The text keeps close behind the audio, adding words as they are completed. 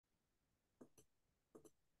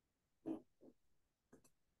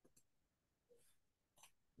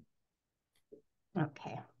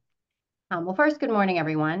Well, first, good morning,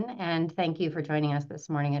 everyone, and thank you for joining us this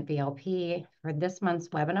morning at VLP for this month's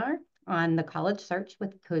webinar on the college search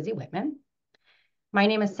with Cozy Wittman. My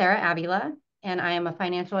name is Sarah Avila, and I am a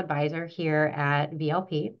financial advisor here at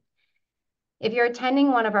VLP. If you're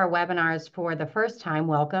attending one of our webinars for the first time,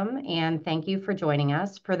 welcome, and thank you for joining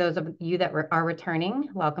us. For those of you that are returning,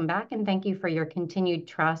 welcome back, and thank you for your continued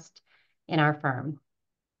trust in our firm.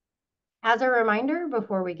 As a reminder,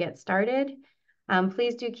 before we get started,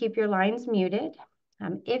 please do keep your lines muted.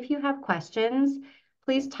 If you have questions,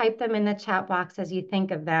 please type them in the chat box as you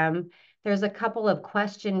think of them. There's a couple of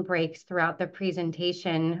question breaks throughout the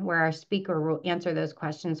presentation where our speaker will answer those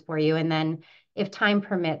questions for you. And then if time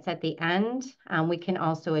permits at the end, we can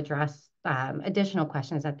also address additional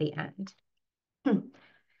questions at the end.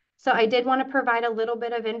 So I did want to provide a little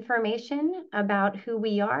bit of information about who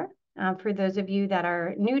we are for those of you that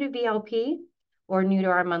are new to VLP or new to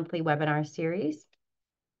our monthly webinar series.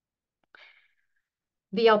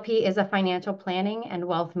 VLP is a financial planning and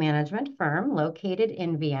wealth management firm located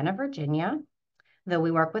in Vienna, Virginia, though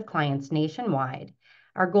we work with clients nationwide.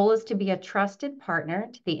 Our goal is to be a trusted partner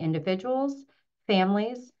to the individuals,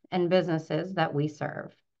 families, and businesses that we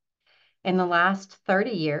serve. In the last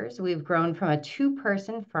 30 years, we've grown from a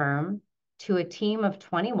two-person firm to a team of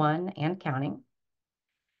 21 and counting,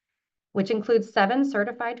 which includes 7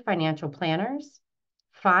 certified financial planners,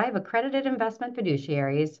 5 accredited investment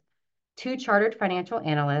fiduciaries, 2 chartered financial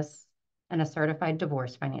analysts, and a certified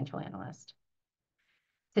divorce financial analyst.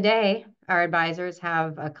 Today, our advisors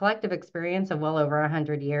have a collective experience of well over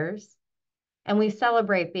 100 years, and we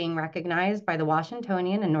celebrate being recognized by the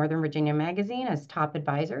Washingtonian and Northern Virginia Magazine as top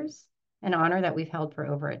advisors, an honor that we've held for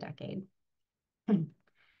over a decade.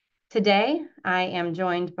 Today, I am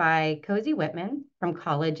joined by Cozy Wittman from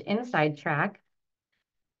College Inside Track.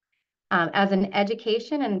 As an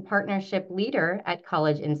education and partnership leader at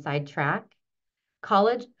College Inside Track,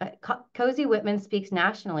 Cozy Wittman speaks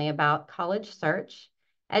nationally about college search,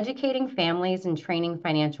 educating families, and training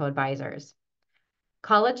financial advisors.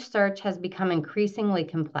 College search has become increasingly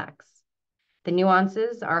complex. The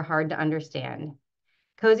nuances are hard to understand.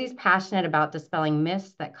 Cozy's passionate about dispelling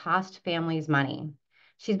myths that cost families money.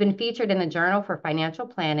 She's been featured in the Journal for Financial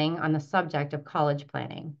Planning on the subject of college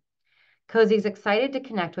planning. Cozy's excited to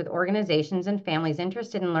connect with organizations and families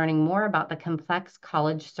interested in learning more about the complex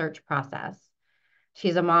college search process.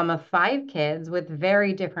 She's a mom of 5 kids with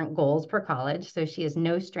very different goals for college, so she is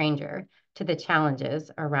no stranger to the challenges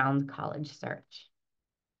around college search.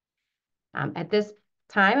 At this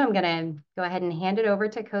time, I'm going to go ahead and hand it over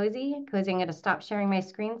to Cozy. Cozy, I'm going to stop sharing my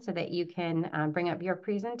screen so that you can bring up your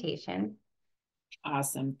presentation.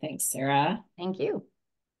 Awesome. Thanks, Sarah. Thank you.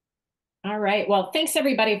 All right. Well, thanks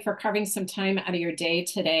everybody for carving some time out of your day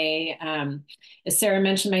today. As Sarah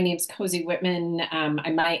mentioned, my name's Cozy Wittman.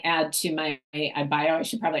 I might add to my bio, I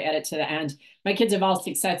should probably add it to the end. My kids have all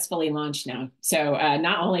successfully launched now. So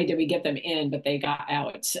not only did we get them in, but they got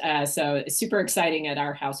out. So it's super exciting at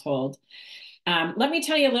our household. Let me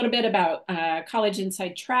tell you a little bit about College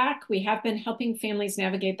Inside Track. We have been helping families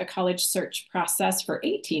navigate the college search process for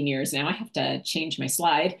 18 years now. I have to change my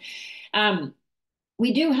slide.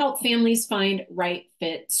 We do help families find right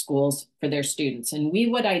fit schools for their students, and we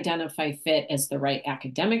would identify fit as the right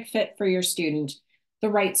academic fit for your student, the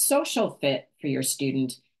right social fit for your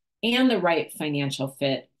student, and the right financial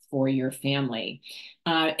fit for your family.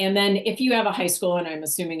 And then if you have a high school, and I'm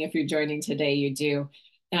assuming if you're joining today, you do,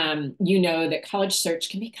 you know that college search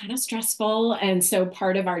can be kind of stressful. And so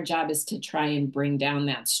part of our job is to try and bring down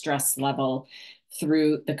that stress level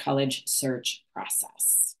through the college search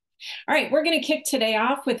process. All right, we're going to kick today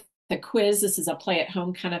off with a quiz. This is a play at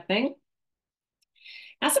home kind of thing.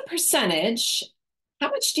 As a percentage,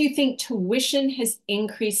 how much do you think tuition has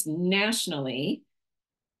increased nationally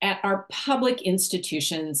at our public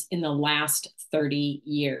institutions in the last 30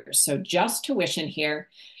 years? So just tuition here.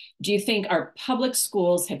 Do you think our public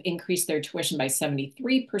schools have increased their tuition by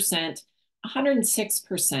 73%,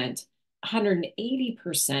 106%,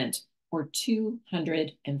 180%, or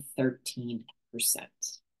 213%?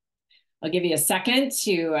 I'll give you a second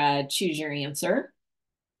to choose your answer.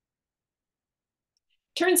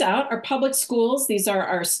 Turns out our public schools, these are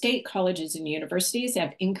our state colleges and universities,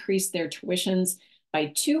 have increased their tuitions by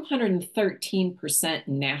 213%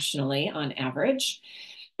 nationally on average.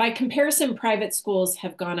 By comparison, private schools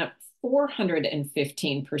have gone up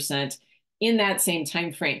 415% in that same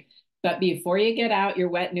time frame. But before you get out your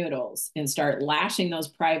wet noodles and start lashing those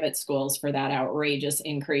private schools for that outrageous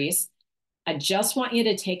increase, I just want you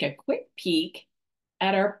to take a quick peek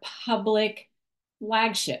at our public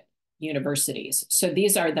flagship universities. So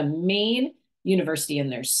these are the main university in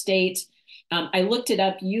their state. I looked it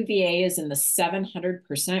up. UVA is in the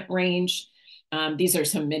 700% range. These are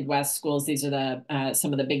some Midwest schools. These are the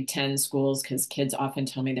some of the Big Ten schools, because kids often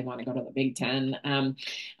tell me they want to go to the Big Ten,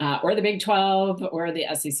 or the Big 12 or the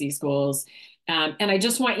SEC schools. And I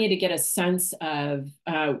just want you to get a sense of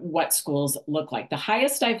what schools look like. The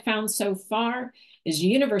highest I've found so far is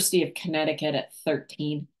University of Connecticut at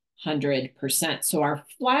 1,300%. So our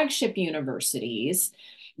flagship universities,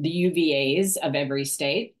 the UVAs of every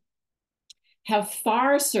state, have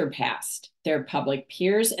far surpassed their public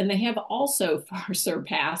peers, and they have also far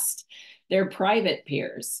surpassed their private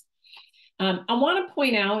peers. I want to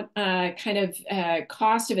point out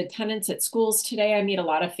cost of attendance at schools today. I meet a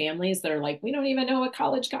lot of families that are like, we don't even know what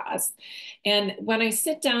college costs. And when I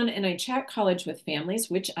sit down and I chat college with families,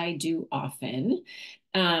 which I do often,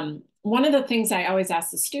 one of the things I always ask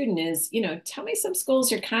the student is, tell me some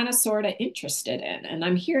schools you're kind of sort of interested in. And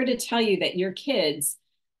I'm here to tell you that your kids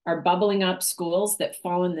are bubbling up schools that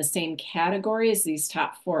fall in the same category as these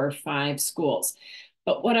top 4 or 5 schools.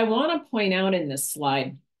 But what I want to point out in this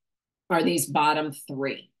slide are these bottom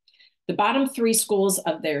 3. The bottom 3 schools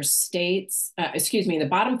of their states, the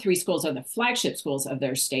bottom 3 schools are the flagship schools of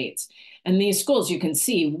their states. And these schools, you can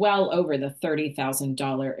see, well over the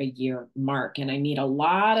 $30,000 a year mark. And I meet a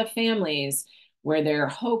lot of families where they're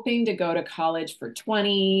hoping to go to college for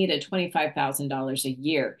 $20,000 to $25,000 a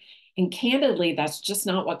year. And candidly, that's just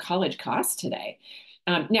not what college costs today.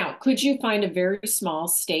 Now, could you find a very small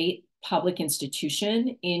state public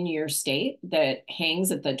institution in your state that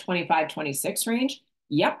hangs at the 25, 26 range?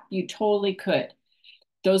 Yep, you totally could.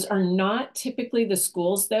 Those are not typically the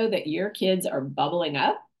schools, though, that your kids are bubbling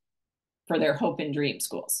up for their hope and dream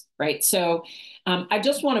schools, right? So I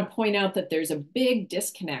just want to point out that there's a big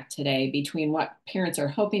disconnect today between what parents are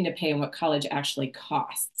hoping to pay and what college actually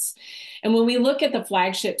costs. And when we look at the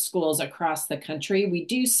flagship schools across the country, we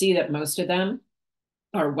do see that most of them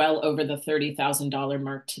are well over the $30,000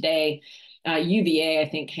 mark today. UVA, I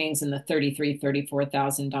think, hangs in the $33,000,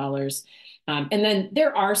 $34,000. And then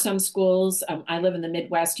there are some schools. I live in the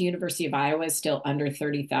Midwest. University of Iowa is still under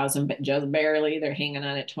 30,000, but just barely. They're hanging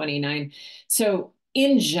on at 29. So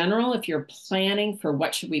in general, if you're planning for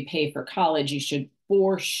what should we pay for college, you should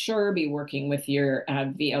for sure be working with your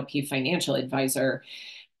VLP financial advisor,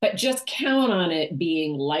 but just count on it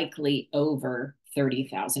being likely over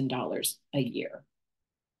 $30,000 a year.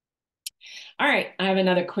 All right, I have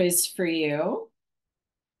another quiz for you.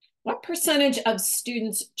 What percentage of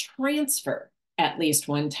students transfer at least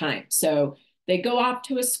one time? So they go off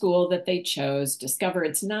to a school that they chose, discover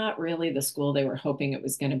it's not really the school they were hoping it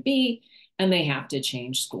was going to be, and they have to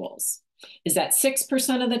change schools. Is that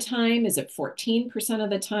 6% of the time? Is it 14%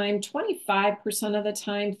 of the time, 25% of the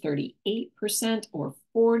time, 38%, or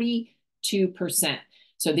 42%?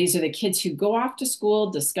 So these are the kids who go off to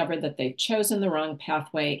school, discover that they've chosen the wrong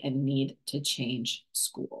pathway, and need to change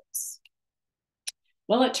schools.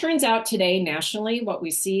 Well, it turns out today, nationally, what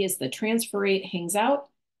we see is the transfer rate hangs out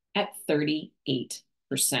at 38%.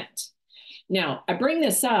 Now, I bring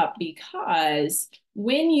this up because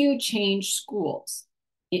when you change schools,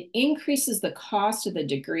 it increases the cost of the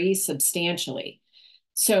degree substantially.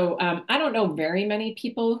 So I don't know very many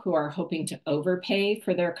people who are hoping to overpay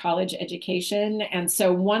for their college education. And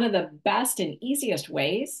so one of the best and easiest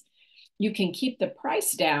ways you can keep the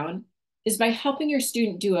price down is by helping your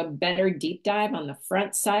student do a better deep dive on the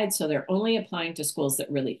front side, so they're only applying to schools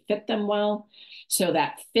that really fit them well. So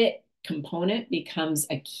that fit component becomes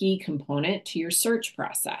a key component to your search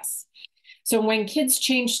process. So when kids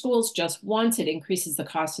change schools just once, it increases the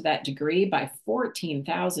cost of that degree by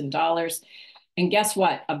 $14,000. And guess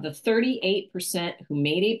what? Of the 38% who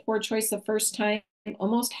made a poor choice the first time,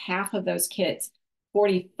 almost half of those kids,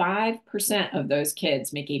 45% of those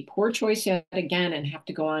kids, make a poor choice yet again and have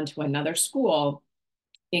to go on to another school,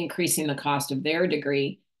 increasing the cost of their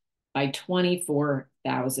degree by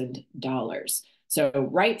 $24,000. So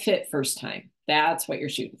right fit first time, that's what you're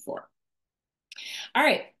shooting for. All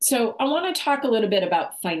right, so I want to talk a little bit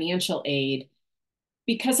about financial aid,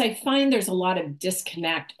 because I find there's a lot of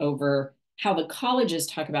disconnect over how the colleges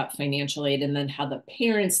talk about financial aid and then how the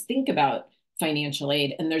parents think about financial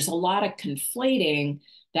aid. And there's a lot of conflating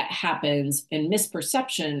that happens and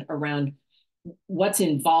misperception around what's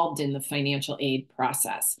involved in the financial aid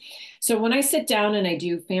process. So when I sit down and I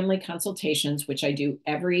do family consultations, which I do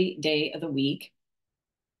every day of the week,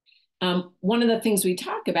 one of the things we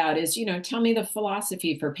talk about is, tell me the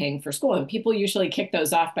philosophy for paying for school. And people usually kick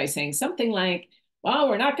those off by saying something like, well,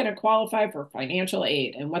 we're not going to qualify for financial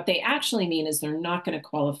aid. And what they actually mean is they're not going to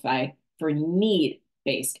qualify for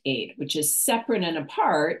need-based aid, which is separate and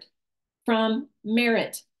apart from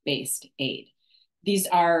merit-based aid. These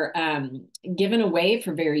are given away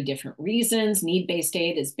for very different reasons. Need-based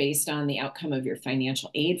aid is based on the outcome of your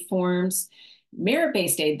financial aid forms.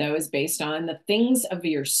 Merit-based aid, though, is based on the things of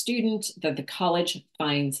your student that the college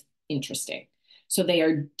finds interesting. So they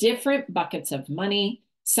are different buckets of money.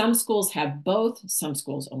 Some schools have both, some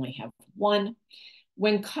schools only have one.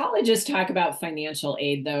 When colleges talk about financial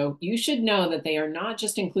aid, though, you should know that they are not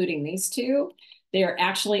just including these two, they are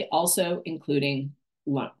actually also including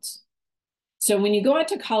loans. So when you go out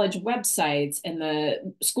to college websites and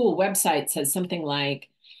the school website says something like,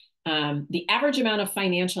 the average amount of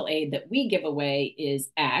financial aid that we give away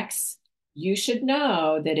is X, you should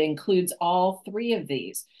know that it includes all three of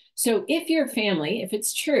these. So if your family, if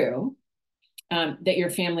it's true that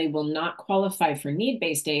your family will not qualify for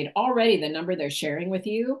need-based aid, already the number they're sharing with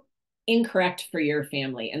you, incorrect for your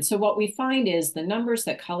family. And so what we find is the numbers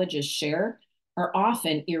that colleges share are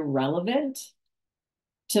often irrelevant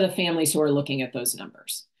to the families who are looking at those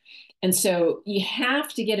numbers. And so you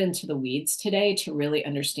have to get into the weeds today to really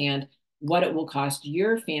understand what it will cost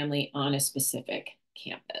your family on a specific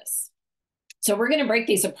campus. So we're going to break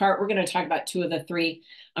these apart. We're going to talk about two of the three.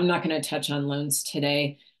 I'm not going to touch on loans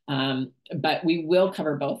today, but we will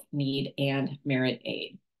cover both need and merit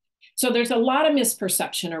aid. So there's a lot of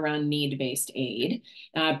misperception around need-based aid.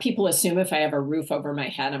 People assume if I have a roof over my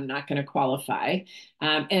head, I'm not going to qualify.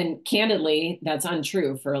 And candidly, that's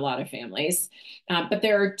untrue for a lot of families. But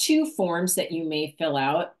there are two forms that you may fill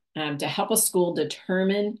out to help a school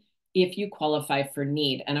determine if you qualify for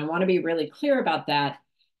need. And I want to be really clear about that.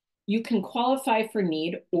 You can qualify for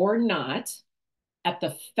need or not at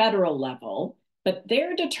the federal level, but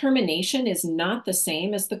their determination is not the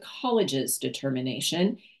same as the college's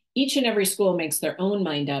determination. Each and every school makes their own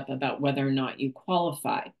mind up about whether or not you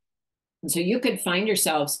qualify. And so you could find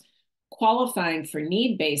yourselves qualifying for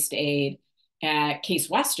need-based aid at Case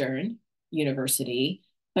Western University,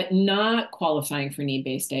 but not qualifying for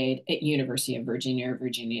need-based aid at University of Virginia or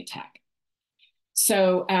Virginia Tech.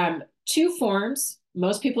 So two forms.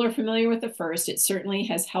 Most people are familiar with the first. It certainly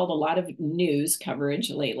has held a lot of news coverage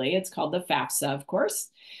lately. It's called the FAFSA, of course.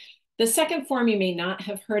 The second form you may not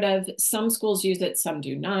have heard of. Some schools use it, some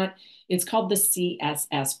do not. It's called the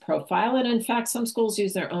CSS profile. And in fact, some schools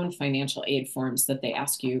use their own financial aid forms that they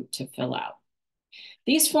ask you to fill out.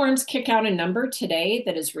 These forms kick out a number today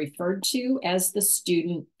that is referred to as the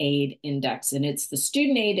student aid index. And it's the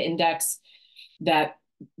student aid index that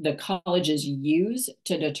the colleges use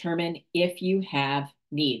to determine if you have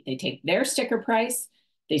need. They take their sticker price,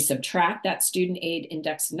 they subtract that student aid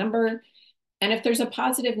index number, and if there's a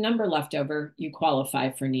positive number left over, you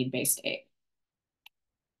qualify for need-based aid.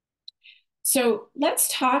 So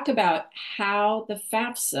let's talk about how the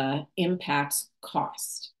FAFSA impacts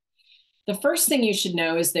cost. The first thing you should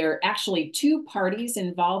know is there are actually two parties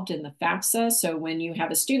involved in the FAFSA. So when you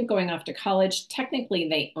have a student going off to college, technically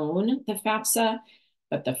they own the FAFSA,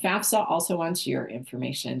 but the FAFSA also wants your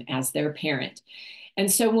information as their parent.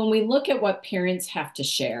 And so when we look at what parents have to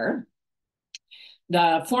share,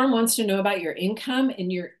 the form wants to know about your income,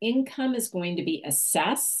 and your income is going to be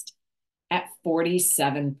assessed at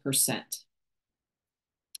 47%.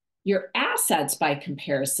 Your assets, by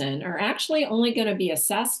comparison, are actually only going to be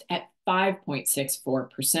assessed at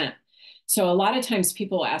 5.64%. So a lot of times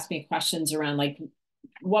people ask me questions around like,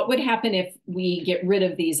 what would happen if we get rid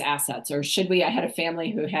of these assets? Or should we? I had a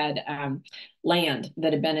family who had land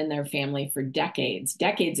that had been in their family for decades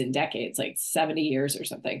and decades, like 70 years or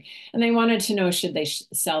something. And they wanted to know, should they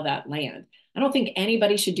sell that land? I don't think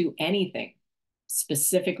anybody should do anything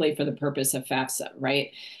specifically for the purpose of FAFSA,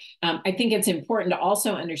 right? I think it's important to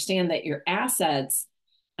also understand that your assets,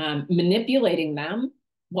 manipulating them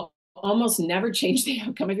will almost never change the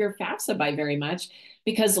outcome of your FAFSA by very much,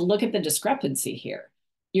 because look at the discrepancy here.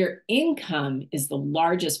 Your income is the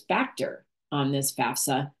largest factor on this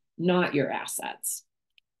FAFSA, not your assets.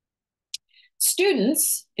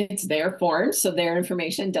 Students, it's their form, so their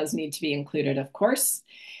information does need to be included, of course.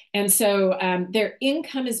 And so their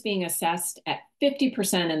income is being assessed at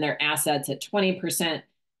 50% and their assets at 20%.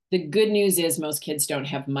 The good news is most kids don't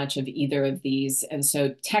have much of either of these. And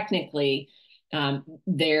so technically,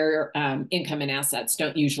 their income and assets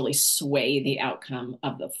don't usually sway the outcome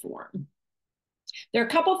of the form. There are a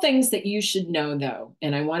couple things that you should know, though,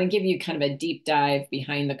 and I want to give you kind of a deep dive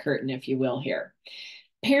behind the curtain, if you will, here.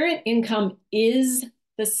 Parent income is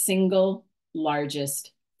the single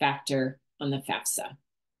largest factor on the FAFSA.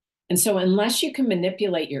 And so unless you can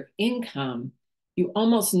manipulate your income, you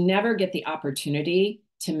almost never get the opportunity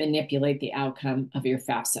to manipulate the outcome of your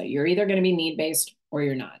FAFSA. You're either going to be need-based or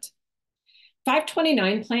you're not.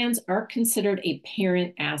 529 plans are considered a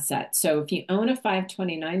parent asset. So if you own a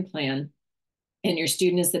 529 plan, and your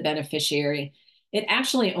student is the beneficiary, it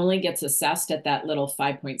actually only gets assessed at that little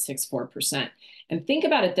 5.64%. And think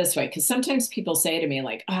about it this way, because sometimes people say to me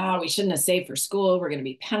like, oh, we shouldn't have saved for school. We're going to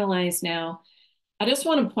be penalized now. I just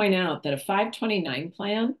want to point out that a 529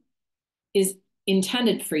 plan is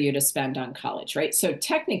intended for you to spend on college, right? So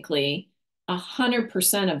technically,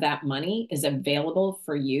 100% of that money is available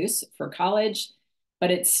for use for college,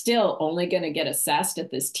 but it's still only going to get assessed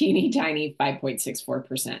at this teeny tiny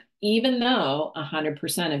 5.64%, even though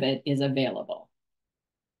 100% of it is available.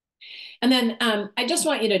 And then I just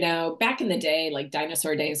want you to know, back in the day, like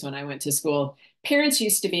dinosaur days when I went to school, parents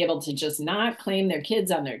used to be able to just not claim their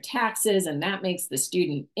kids on their taxes, and that makes the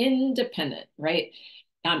student independent, right?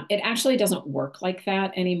 It actually doesn't work like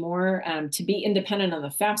that anymore. To be independent on the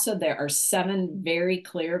FAFSA, there are 7 very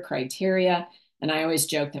clear criteria. And I always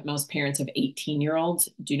joke that most parents of 18-year-olds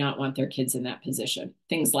do not want their kids in that position.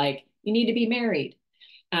 Things like you need to be married.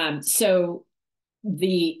 So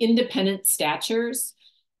the independent statures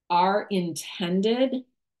are intended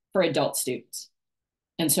for adult students.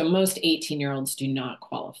 And so most 18-year-olds do not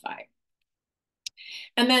qualify.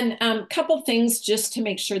 And then a couple things just to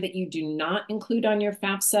make sure that you do not include on your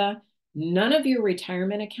FAFSA. None of your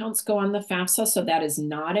retirement accounts go on the FAFSA, so that is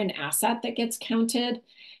not an asset that gets counted.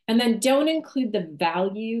 And then don't include the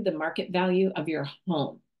value, the market value of your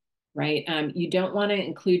home, right? You don't want to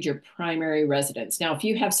include your primary residence. Now, if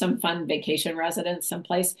you have some fun vacation residence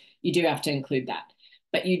someplace, you do have to include that,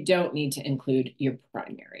 but you don't need to include your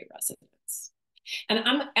primary residence. And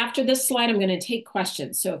after this slide, I'm going to take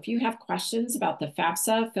questions. So if you have questions about the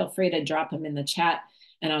FAFSA, feel free to drop them in the chat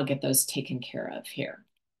and I'll get those taken care of here.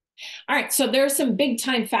 All right, so there are some big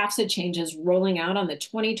time FAFSA changes rolling out on the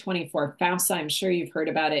 2024 FAFSA. I'm sure you've heard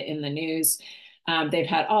about it in the news. They've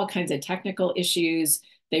had all kinds of technical issues.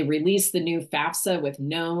 They released the new FAFSA with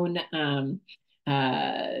known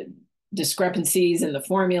discrepancies in the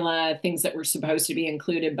formula, things that were supposed to be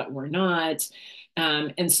included but were not.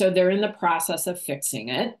 And so they're in the process of fixing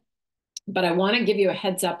it. But I want to give you a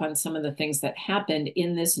heads up on some of the things that happened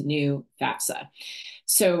in this new FAFSA.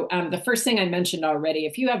 So the first thing I mentioned already,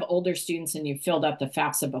 if you have older students and you filled out the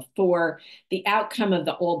FAFSA before, the outcome of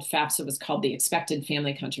the old FAFSA was called the expected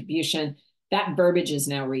family contribution. That verbiage is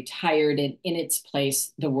now retired, and in its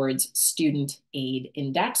place, the words student aid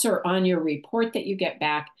index, or on your report that you get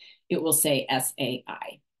back, it will say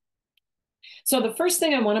SAI. So the first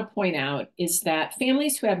thing I want to point out is that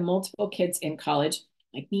families who have multiple kids in college,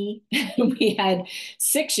 like me, we had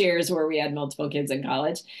 6 years where we had multiple kids in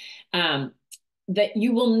college, that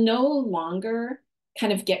you will no longer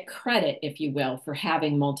kind of get credit, if you will, for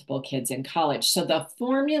having multiple kids in college. So the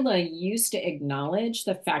formula used to acknowledge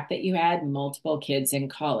the fact that you had multiple kids in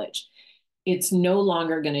college. It's no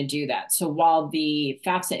longer going to do that. So while the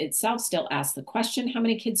FAFSA itself still asks the question, how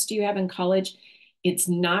many kids do you have in college? It's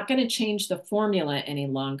not going to change the formula any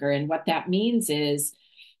longer. And what that means is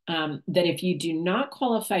that if you do not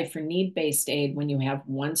qualify for need-based aid when you have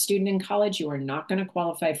 1 student in college, you are not going to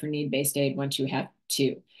qualify for need-based aid once you have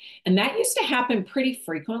 2. And that used to happen pretty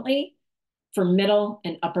frequently for middle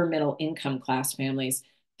and upper middle income class families.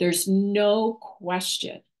 There's no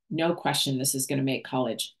question this is going to make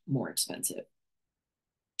college more expensive.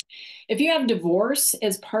 If you have divorce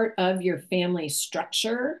as part of your family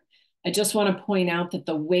structure, I just want to point out that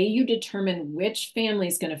the way you determine which family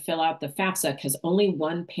is going to fill out the FAFSA, because only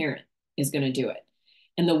 1 parent is going to do it.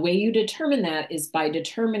 And the way you determine that is by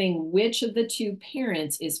determining which of the 2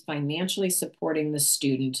 parents is financially supporting the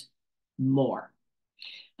student more.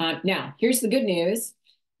 Now, here's the good news.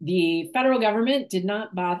 The federal government did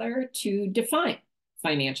not bother to define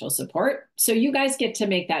financial support. So you guys get to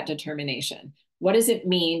make that determination. What does it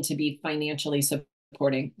mean to be financially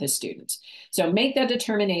supporting the student? So make that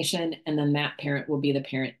determination, and then that parent will be the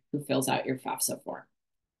parent who fills out your FAFSA form.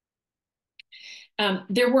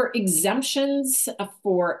 There were exemptions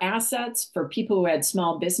for assets for people who had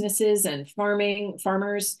small businesses and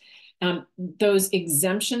farmers. Those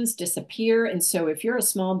exemptions disappear. And so if you're a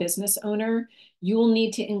small business owner, you will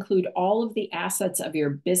need to include all of the assets of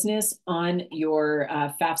your business on your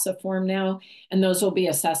FAFSA form now, and those will be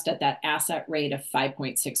assessed at that asset rate of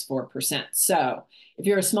 5.64%. So if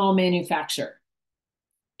you're a small manufacturer,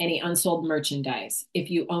 any unsold merchandise,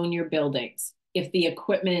 if you own your buildings, if the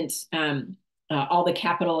equipment, all the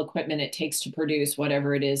capital equipment it takes to produce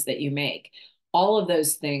whatever it is that you make, all of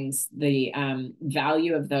those things, the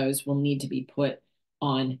value of those will need to be put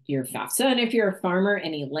on your FAFSA. And if you're a farmer,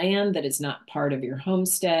 any land that is not part of your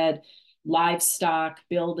homestead, livestock,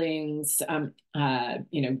 buildings,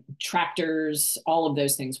 tractors, all of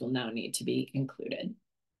those things will now need to be included.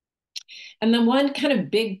 And then one kind of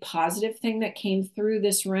big positive thing that came through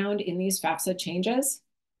this round in these FAFSA changes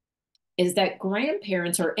is that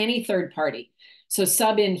grandparents or any third party, so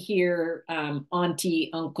sub in here, auntie,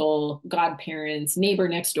 uncle, godparents, neighbor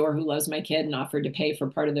next door who loves my kid and offered to pay for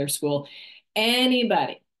part of their school,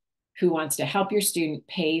 anybody who wants to help your student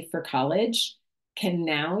pay for college can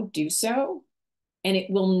now do so, and it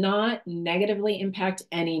will not negatively impact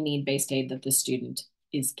any need-based aid that the student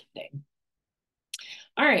is getting.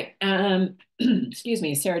 All right, excuse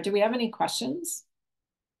me, Sarah, do we have any questions?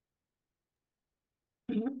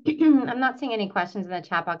 I'm not seeing any questions in the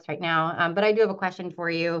chat box right now, but I do have a question for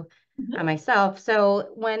you myself. So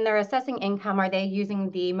when they're assessing income, are they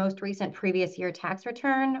using the most recent previous year tax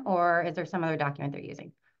return, or is there some other document they're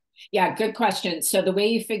using? Yeah, good question. So the way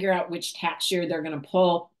you figure out which tax year they're going to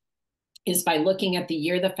pull is by looking at the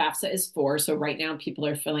year the FAFSA is for. So right now people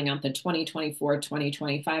are filling out the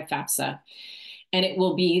 2024-2025 FAFSA, and it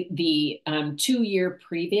will be the 2-year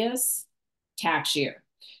previous tax year.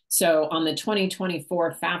 So on the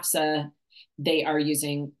 2024 FAFSA, they are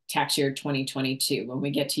using tax year 2022. When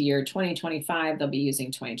we get to year 2025, they'll be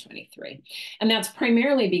using 2023. And that's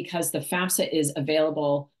primarily because the FAFSA is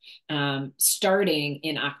available starting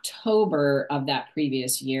in October of that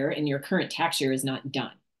previous year, and your current tax year is not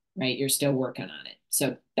done, right? You're still working on it.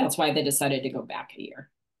 So that's why they decided to go back a year.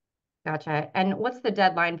 Gotcha. And what's the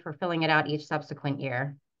deadline for filling it out each subsequent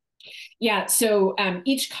year? Yeah, so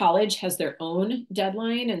each college has their own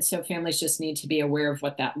deadline, and so families just need to be aware of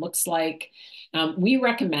what that looks like. We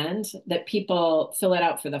recommend that people fill it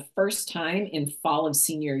out for the first time in fall of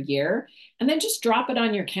senior year, and then just drop it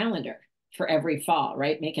on your calendar for every fall,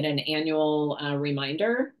 right? Make it an annual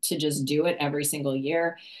reminder to just do it every single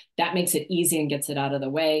year. That makes it easy and gets it out of the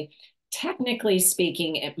way. Technically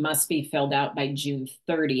speaking, it must be filled out by June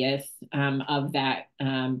 30th of that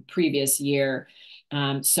previous year,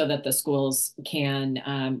 so that the schools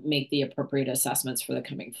can make the appropriate assessments for the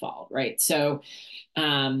coming fall, right? So,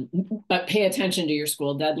 but pay attention to your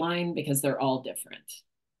school deadline because they're all different.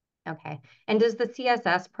 Okay. And does the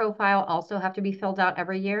CSS profile also have to be filled out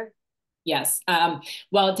every year? Yes.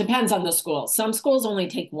 Well, it depends on the school. Some schools only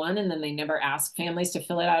take one and then they never ask families to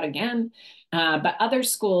fill it out again. But other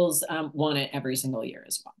schools want it every single year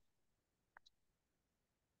as well.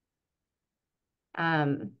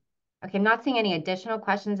 Okay, I'm not seeing any additional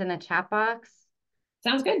questions in the chat box.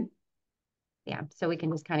 Sounds good. Yeah, so we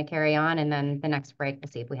can just kind of carry on, and then the next break,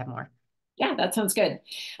 we'll see if we have more. Yeah, that sounds good.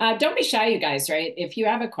 Don't be shy, you guys, right? If you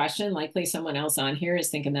have a question, likely someone else on here is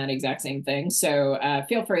thinking that exact same thing. So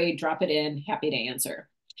feel free, drop it in. Happy to answer.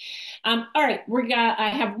 All right, I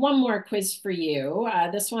have one more quiz for you.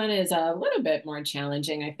 This one is a little bit more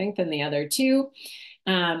challenging, I think, than the other two.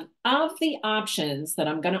 Of the options that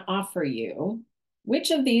I'm going to offer you,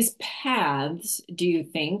 which of these paths do you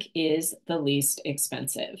think is the least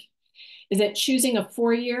expensive? Is it choosing a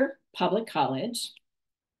 4-year public college?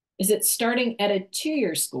 Is it starting at a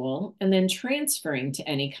 2-year school and then transferring to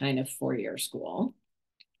any kind of 4-year school?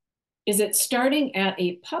 Is it starting at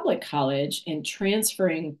a public college and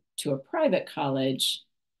transferring to a private college?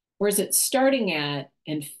 Or is it starting at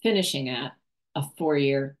and finishing at a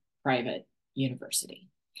 4-year private university?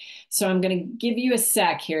 So I'm going to give you a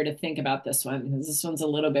sec here to think about this one because this one's a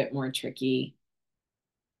little bit more tricky.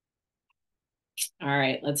 All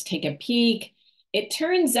right, let's take a peek. It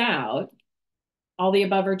turns out all the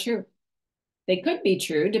above are true. They could be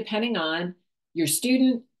true depending on your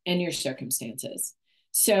student and your circumstances.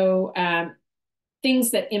 So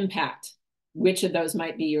things that impact which of those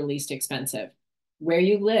might be your least expensive: where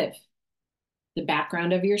you live, the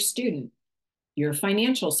background of your student, your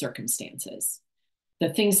financial circumstances, the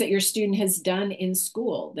things that your student has done in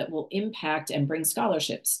school that will impact and bring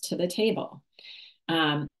scholarships to the table.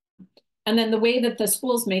 And then the way that the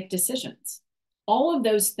schools make decisions. All of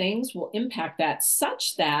those things will impact that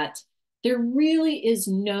such that there really is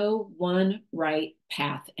no one right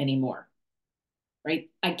path anymore, right?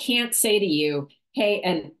 I can't say to you, hey,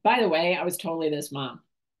 and by the way, I was totally this mom.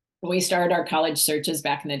 When we started our college searches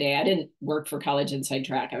back in the day, I didn't work for College Inside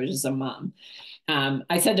Track. I was just a mom.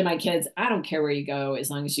 I said to my kids, I don't care where you go as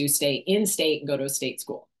long as you stay in state and go to a state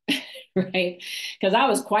school, right? Because I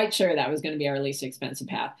was quite sure that was going to be our least expensive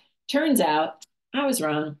path. Turns out I was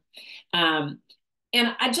wrong.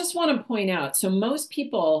 And I just want to point out, so most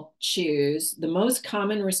people choose, the most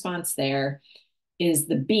common response there is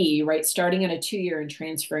the B, right? Starting at a 2-year and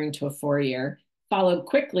transferring to a 4-year, followed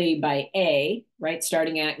quickly by A, right?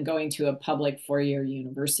 Starting at and going to a public 4-year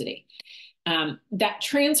university. That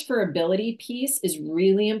transferability piece is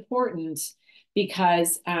really important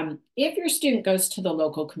because if your student goes to the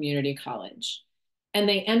local community college and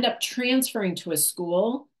they end up transferring to a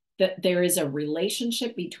school that there is a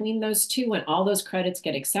relationship between those two and all those credits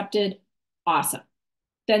get accepted, awesome.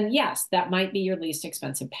 Then yes, that might be your least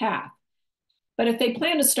expensive path. But if they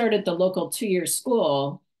plan to start at the local 2-year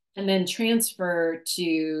school and then transfer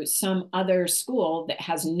to some other school that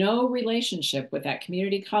has no relationship with that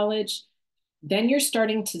community college, then you're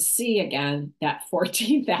starting to see again that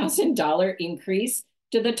 $14,000 increase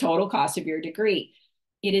to the total cost of your degree.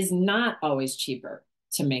 It is not always cheaper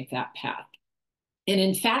to make that path. And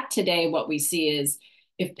in fact, today, what we see is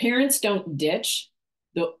if parents don't ditch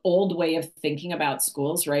the old way of thinking about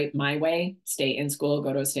schools, right? My way, stay in school,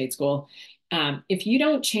 go to a state school. If you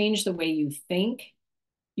don't change the way you think,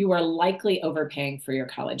 you are likely overpaying for your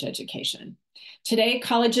college education. Today,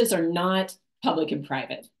 colleges are not public and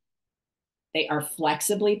private. They are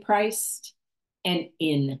flexibly priced and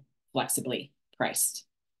inflexibly priced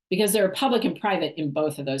because there are public and private in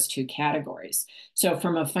both of those two categories. So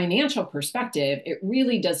from a financial perspective, it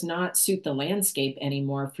really does not suit the landscape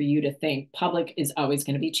anymore for you to think public is always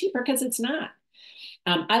going to be cheaper, because it's not.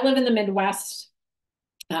 I live in the Midwest.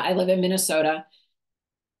 I live in Minnesota.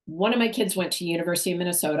 One of my kids went to University of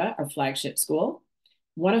Minnesota, our flagship school.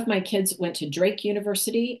 One of my kids went to Drake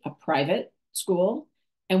University, a private school.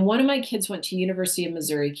 And one of my kids went to University of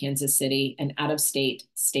Missouri, Kansas City, an out-of-state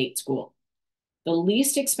state school. The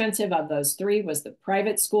least expensive of those three was the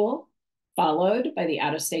private school, followed by the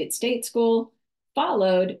out-of-state state school,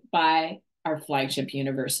 followed by our flagship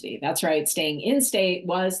university. That's right, staying in state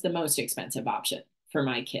was the most expensive option for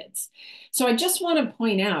my kids. So I just want to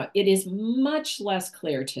point out, it is much less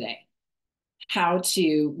clear today how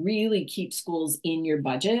to really keep schools in your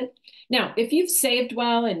budget. Now, if you've saved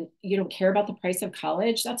well and you don't care about the price of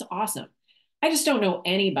college, that's awesome. I just don't know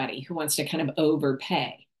anybody who wants to kind of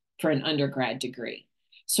overpay for an undergrad degree.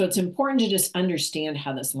 So it's important to just understand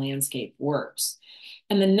how this landscape works.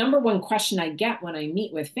 And the number one question I get when I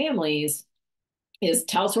meet with families is,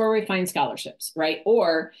 tell us where we find scholarships, right?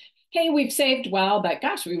 Or, hey, we've saved well, but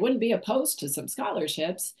gosh, we wouldn't be opposed to some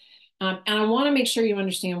scholarships. And I want to make sure you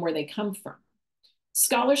understand where they come from.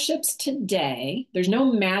 Scholarships today, there's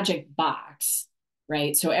no magic box,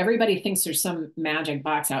 right? So everybody thinks there's some magic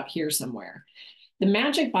box out here somewhere. The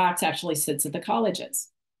magic box actually sits at the colleges.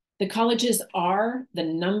 The colleges are the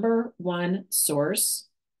number one source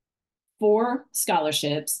for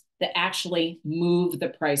scholarships that actually move the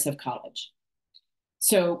price of college.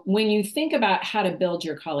 So when you think about how to build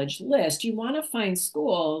your college list, you want to find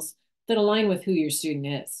schools that align with who your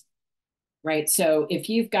student is, right? So if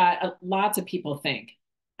you've got lots of people think,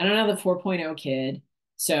 I don't have the 4.0 kid.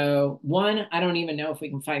 So one, I don't even know if we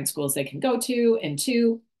can find schools they can go to. And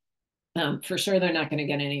two, for sure, they're not going to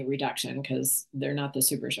get any reduction because they're not the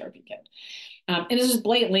super sharpie kid. And it's just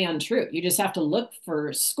blatantly untrue. You just have to look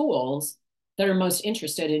for schools that are most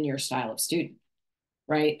interested in your style of student,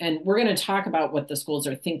 right? And we're going to talk about what the schools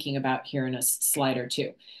are thinking about here in a slide or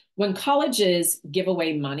two. When colleges give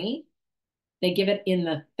away money, they give it in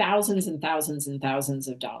the thousands and thousands and thousands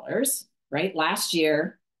of dollars, right? Last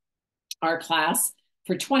year, our class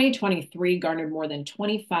for 2023 garnered more than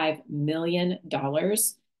 $25 million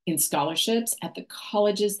in scholarships at the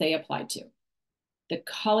colleges they applied to. The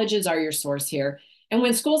colleges are your source here. And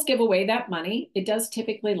when schools give away that money, it does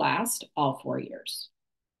typically last all 4 years.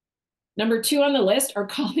 Number two on the list are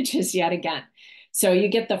colleges yet again. So you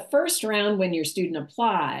get the first round when your student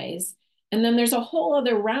applies, and then there's a whole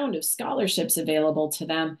other round of scholarships available to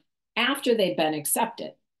them after they've been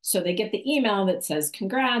accepted. So they get the email that says,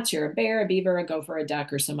 congrats, you're a bear, a beaver, a gopher, a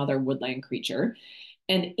duck, or some other woodland creature.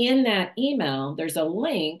 And in that email, there's a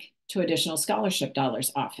link to additional scholarship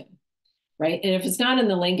dollars often, right? And if it's not in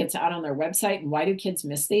the link, it's out on their website. And why do kids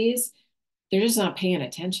miss these? They're just not paying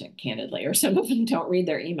attention, candidly, or some of them don't read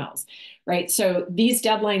their emails, right? So these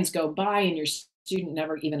deadlines go by and your student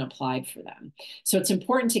never even applied for them. So it's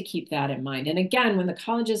important to keep that in mind. And again, when the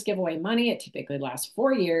colleges give away money, it typically lasts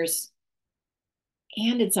 4 years,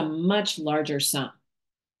 and it's a much larger sum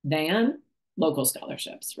than local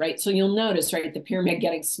scholarships, right? So you'll notice, right, the pyramid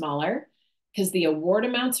getting smaller because the award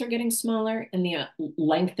amounts are getting smaller and the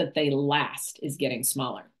length that they last is getting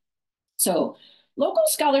smaller. So local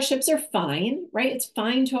scholarships are fine, right? It's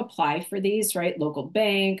fine to apply for these, right? Local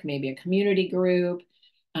bank, maybe a community group,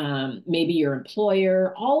 maybe your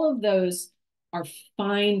employer, all of those are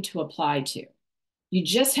fine to apply to. You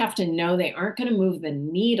just have to know they aren't going to move the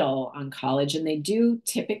needle on college, and they do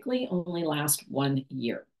typically only last 1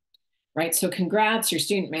 year, right? So congrats, your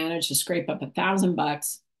student managed to scrape up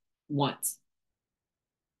 $1,000 once.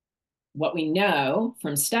 What we know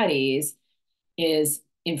from studies is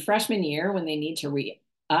in freshman year, when they need to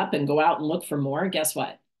re-up and go out and look for more, guess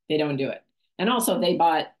what? They don't do it. And also they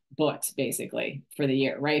bought books basically for the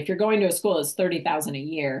year, right? If you're going to a school that's $30,000 a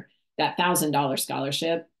year, that $1,000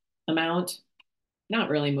 scholarship amount, not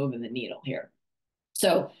really moving the needle here.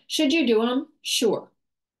 So should you do them? Sure.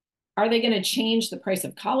 Are they going to change the price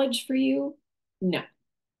of college for you? No.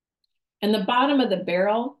 And the bottom of the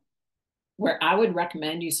barrel, where I would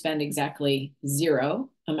recommend you spend exactly zero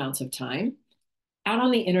amounts of time, out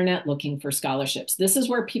on the internet looking for scholarships. This is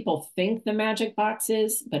where people think the magic box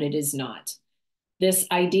is, but it is not. This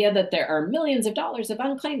idea that there are millions of dollars of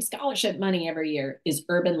unclaimed scholarship money every year is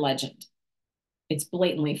urban legend. It's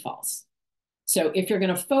blatantly false. So if you're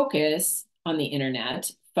going to focus on the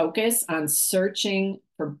internet, focus on searching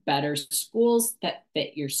for better schools that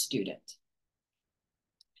fit your student.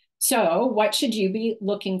 So what should you be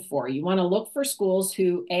looking for? You want to look for schools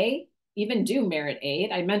who, A, even do merit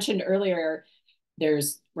aid. I mentioned earlier,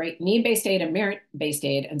 there's need-based aid and merit-based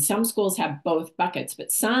aid, and some schools have both buckets,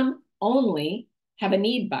 but some only have a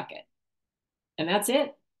need bucket. And that's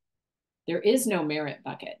it. There is no merit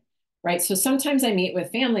bucket, right? So sometimes I meet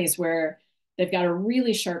with families where they've got a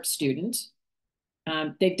really sharp student.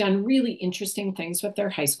 They've done really interesting things with their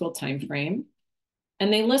high school timeframe.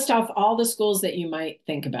 And they list off all the schools that you might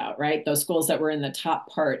think about, right? Those schools that were in the top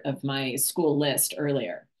part of my school list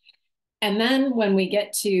earlier. And then when we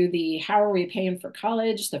get to the how are we paying for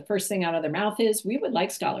college, the first thing out of their mouth is we would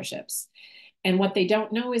like scholarships. And what they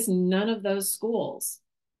don't know is none of those schools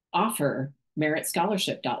offer merit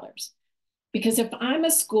scholarship dollars. Because if I'm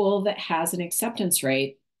a school that has an acceptance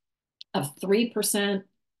rate of 3%,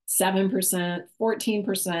 7%,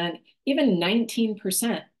 14%, even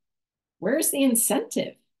 19%, where's the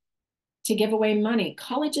incentive to give away money?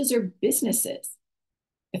 Colleges are businesses.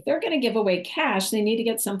 If they're going to give away cash, they need to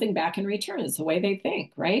get something back in return. It's the way they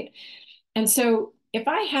think, right? And so if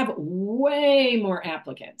I have way more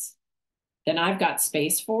applicants than I've got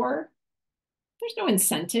space for, there's no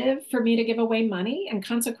incentive for me to give away money, and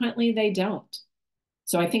consequently, they don't.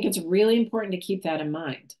 So I think it's really important to keep that in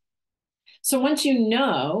mind. So once you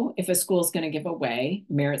know if a school is going to give away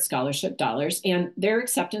merit scholarship dollars, and their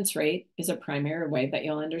acceptance rate is a primary way that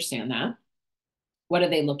you'll understand that, what are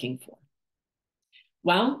they looking for?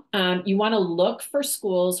 Well, you want to look for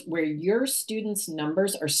schools where your students'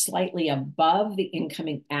 numbers are slightly above the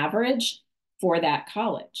incoming average for that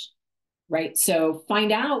college, right? So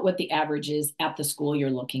find out what the average is at the school you're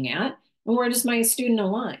looking at, and where does my student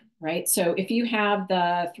align, right? So if you have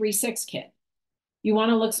the 3.6 kid, you want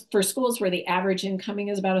to look for schools where the average incoming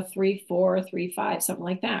is about a 3.4, 3.5, something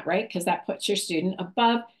like that, right? Because that puts your student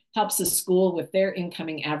above, helps the school with their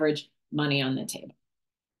incoming average money on the table.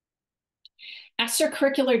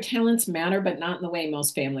 Extracurricular talents matter, but not in the way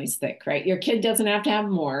most families think, right? Your kid doesn't have to have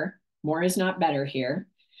more. More is not better here.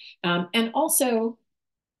 And also,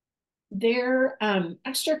 their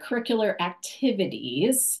extracurricular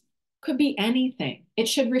activities could be anything. It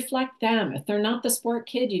should reflect them. If they're not the sport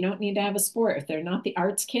kid, you don't need to have a sport. If they're not the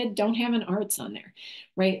arts kid, don't have an arts on there,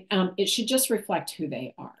 right? It should just reflect who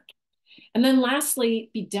they are. And then lastly,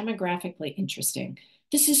 be demographically interesting.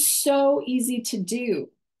 This is so easy to do.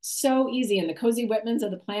 So easy. And the Cozy Wittmans of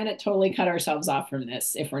the planet totally cut ourselves off from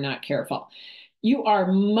this if we're not careful. You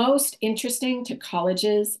are most interesting to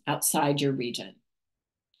colleges outside your region,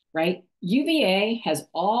 right? UVA has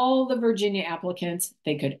all the Virginia applicants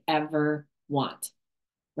they could ever want,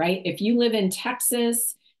 right? If you live in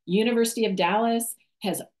Texas, University of Dallas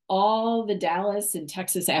has all the Dallas and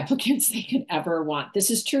Texas applicants they could ever want. This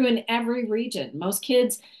is true in every region. Most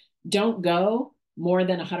kids don't go more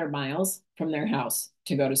than 100 miles from their house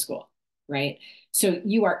to go to school, right? So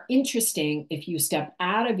you are interesting if you step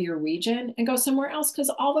out of your region and go somewhere else, because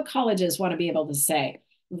all the colleges want to be able to say,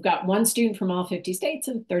 we've got one student from all 50 states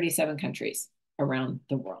and 37 countries around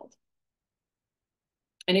the world.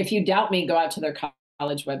 And if you doubt me, go out to their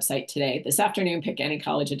college website today. This afternoon, pick any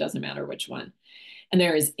college, it doesn't matter which one. And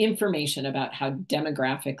there is information about how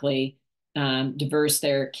demographically diverse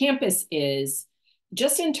their campus is,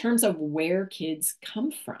 just in terms of where kids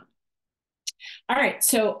come from. All right,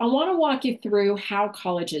 so I want to walk you through how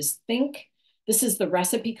colleges think. This is the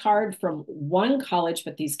recipe card from one college,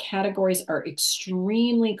 but these categories are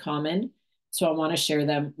extremely common. So I want to share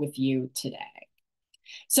them with you today.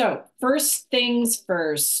 So first things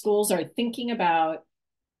first, schools are thinking about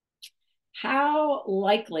how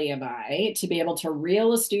likely am I to be able to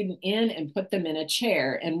reel a student in and put them in a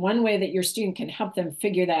chair? And one way that your student can help them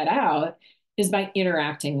figure that out is by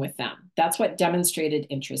interacting with them. That's what demonstrated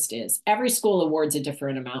interest is. Every school awards a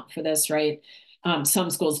different amount for this, right? Some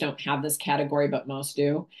schools don't have this category, but most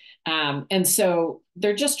do. And so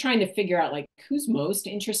they're just trying to figure out like who's most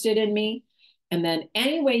interested in me. And then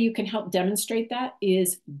any way you can help demonstrate that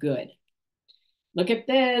is good. Look at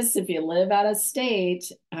this. If you live out of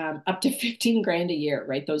state, up to 15 grand a year,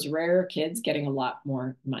 right? Those rare kids getting a lot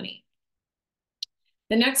more money.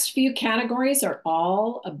 The next few categories are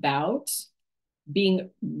all about being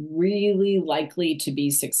really likely to be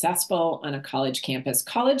successful on a college campus.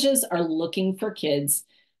 Colleges are looking for kids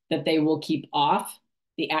that they will keep off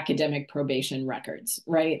the academic probation records,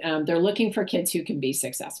 right? They're looking for kids who can be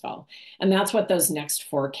successful. And that's what those next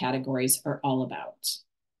four categories are all about.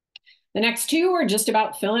 The next two are just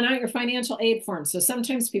about filling out your financial aid form. So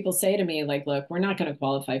sometimes people say to me, like, look, we're not going to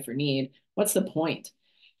qualify for need. What's the point?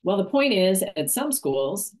 Well, the point is, at some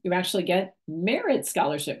schools, you actually get merit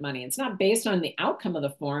scholarship money. It's not based on the outcome of the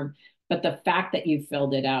form, but the fact that you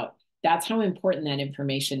filled it out. That's how important that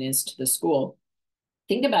information is to the school.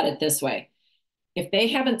 Think about it this way. If they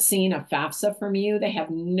haven't seen a FAFSA from you, they have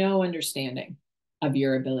no understanding of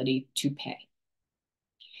your ability to pay.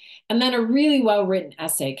 And then a really well-written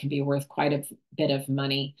essay can be worth quite a bit of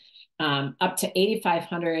money, up to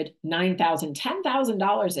 $8,500, $9,000,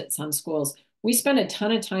 $10,000 at some schools. We spend a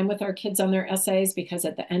ton of time with our kids on their essays because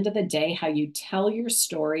at the end of the day, how you tell your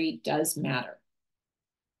story does matter.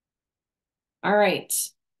 All right.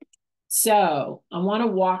 So I want to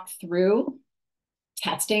walk through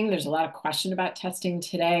testing. There's a lot of question about testing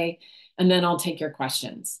today, and then I'll take your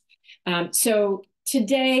questions. So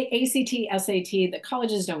today, ACT, SAT, the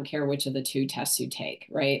colleges don't care which of the two tests you take,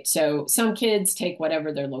 right? So some kids take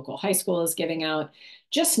whatever their local high school is giving out.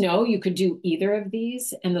 Just know you could do either of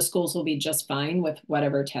these and the schools will be just fine with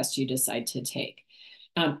whatever test you decide to take.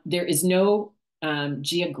 There is no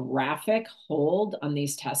geographic hold on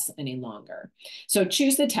these tests any longer. So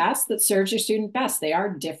choose the test that serves your student best. They are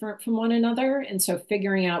different from one another. And so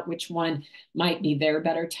figuring out which one might be their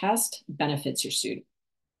better test benefits your student.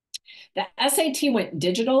 The SAT went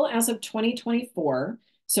digital as of 2024.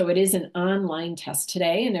 So it is an online test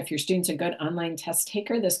today. And if your student's a good online test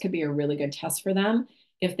taker, this could be a really good test for them.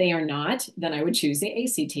 If they are not, then I would choose the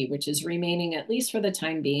ACT, which is remaining, at least for the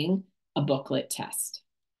time being, a booklet test.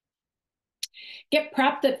 Get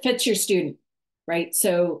prep that fits your student, right?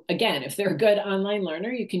 So again, if they're a good online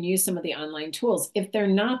learner, you can use some of the online tools. If they're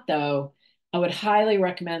not, though, I would highly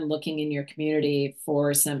recommend looking in your community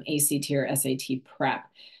for some ACT or SAT prep.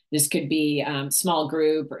 This could be small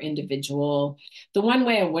group or individual. The one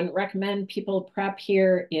way I wouldn't recommend people prep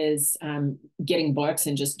here is getting books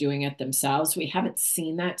and just doing it themselves. We haven't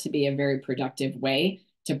seen that to be a very productive way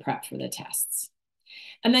to prep for the tests.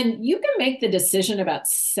 And then you can make the decision about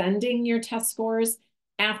sending your test scores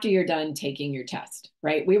after you're done taking your test,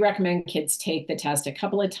 right? We recommend kids take the test a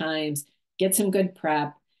couple of times, get some good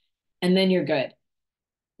prep, and then you're good.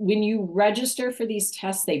 When you register for these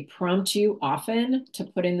tests, they prompt you often to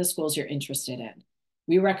put in the schools you're interested in.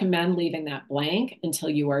 We recommend leaving that blank until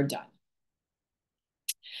you are done.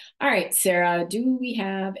 All right, Sarah, do we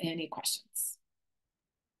have any questions?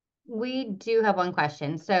 We do have one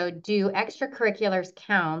question. So do extracurriculars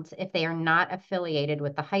count if they are not affiliated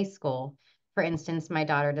with the high school? For instance, my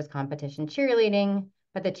daughter does competition cheerleading,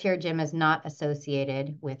 but the cheer gym is not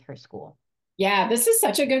associated with her school. Yeah, this is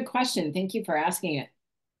such a good question. Thank you for asking it.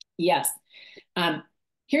 Yes.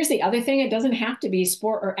 Here's the other thing. It doesn't have to be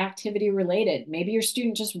sport or activity related. Maybe your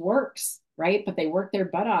student just works, right? But they work their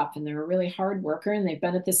butt off and they're a really hard worker and they've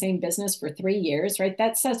been at the same business for 3 years, right?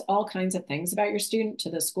 That says all kinds of things about your student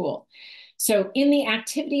to the school. So in the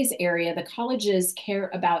activities area, the colleges care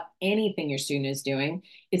about anything your student is doing.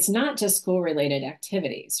 It's not just school related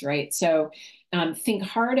activities, right? So think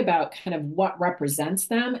hard about kind of what represents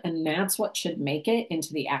them, and that's what should make it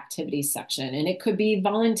into the activities section. And it could be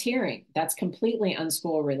volunteering. That's completely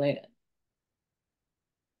unschool related.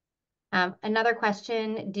 Another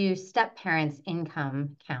question, do step parents'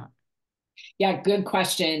 income count? Yeah, good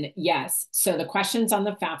question. Yes. So the questions on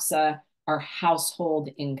the FAFSA are household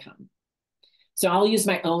income. So I'll use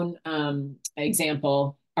my own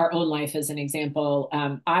example, our own life as an example.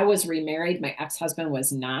 I was remarried, my ex-husband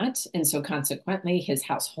was not. And so consequently, his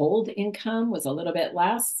household income was a little bit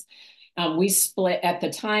less. We split at the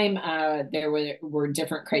time, there were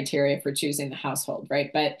different criteria for choosing the household, right?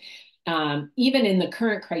 But even in the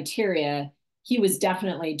current criteria, he was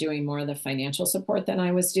definitely doing more of the financial support than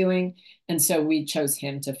I was doing. And so we chose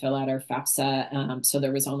him to fill out our FAFSA. So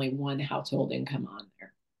there was only one household income on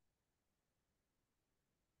there.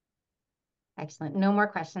 Excellent. No more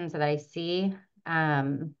questions that I see.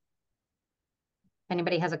 If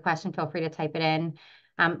anybody has a question, feel free to type it in.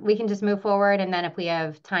 We can just move forward, and then if we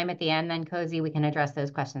have time at the end, then Cozy, we can address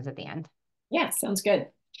those questions at the end. Yeah, sounds good.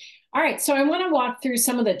 All right, so I want to walk through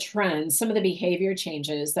some of the trends, some of the behavior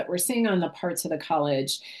changes that we're seeing on the parts of the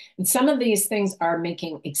college. And some of these things are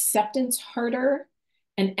making acceptance harder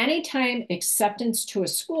And anytime acceptance to a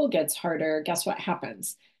school gets harder, guess what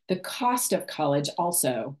happens? The cost of college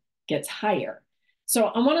also gets higher. So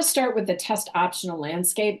I want to start with the test optional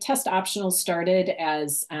landscape. Test optional started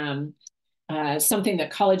as something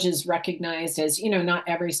that colleges recognized as, not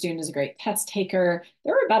every student is a great test taker.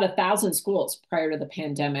 There were about 1,000 schools prior to the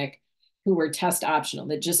pandemic who were test optional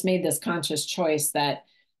that just made this conscious choice that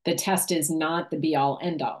the test is not the be all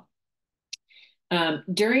end all.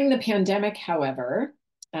 During the pandemic, however,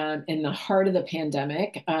 in the heart of the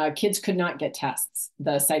pandemic, kids could not get tests.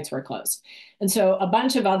 The sites were closed. And so a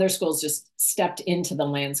bunch of other schools just stepped into the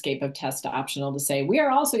landscape of test optional to say, we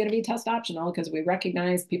are also going to be test optional because we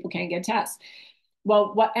recognize people can't get tests.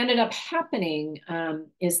 Well, what ended up happening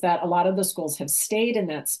is that a lot of the schools have stayed in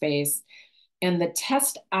that space. And the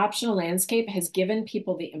test optional landscape has given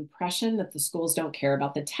people the impression that the schools don't care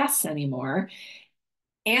about the tests anymore.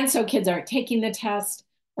 And so kids aren't taking the test,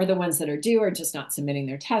 or the ones that are due are just not submitting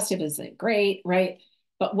their test. It isn't great, right?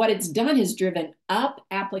 But what it's done is driven up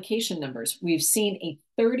application numbers. We've seen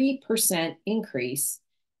a 30% increase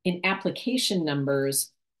in application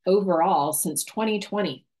numbers overall since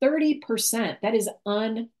 2020. 30%. That is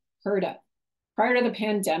unheard of. Prior to the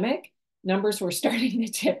pandemic, numbers were starting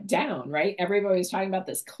to tip down, right? Everybody was talking about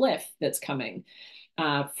this cliff that's coming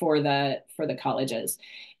for the colleges.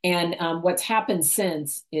 And what's happened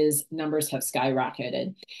since is numbers have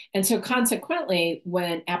skyrocketed. And so consequently,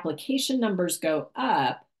 when application numbers go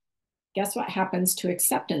up, guess what happens to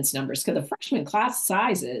acceptance numbers? Because the freshman class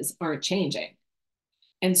sizes aren't changing.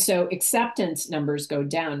 And so acceptance numbers go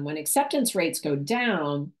down. When acceptance rates go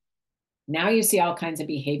down, now you see all kinds of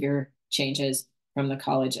behavior changes from the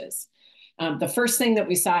colleges. The first thing that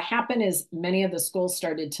we saw happen is many of the schools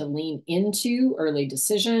started to lean into early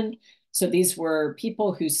decision. So these were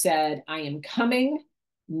people who said, I am coming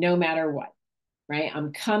no matter what, right?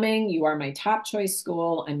 I'm coming. You are my top choice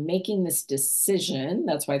school. I'm making this decision.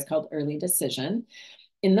 That's why it's called early decision.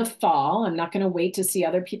 In the fall, I'm not going to wait to see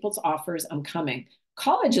other people's offers. I'm coming.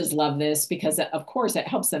 Colleges love this because, of course, it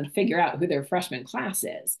helps them figure out who their freshman class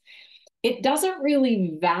is. It doesn't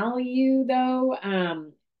really value, though,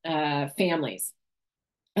 families,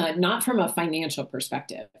 not from a financial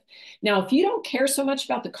perspective. Now, if you don't care so much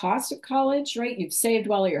about the cost of college, right, you've saved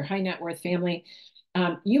well, you're a high net worth family,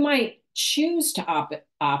 you might choose to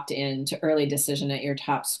opt in to early decision at your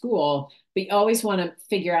top school, but you always want to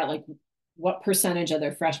figure out like what percentage of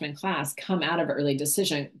their freshman class come out of early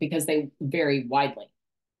decision because they vary widely,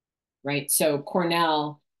 right? So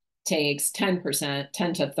Cornell takes 10%,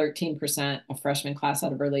 10 to 13% of freshman class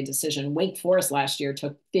out of early decision. Wake Forest last year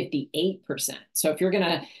took 58%. So if you're going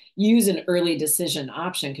to use an early decision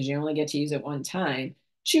option, because you only get to use it one time,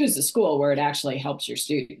 choose the school where it actually helps your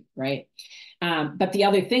student, right? But the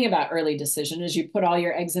other thing about early decision is you put all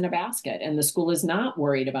your eggs in a basket and the school is not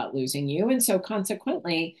worried about losing you. And so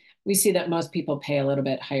consequently, we see that most people pay a little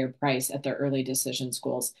bit higher price at their early decision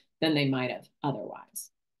schools than they might have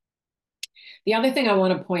otherwise. The other thing I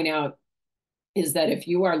want to point out is that if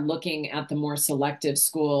you are looking at the more selective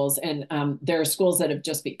schools, and there are schools that have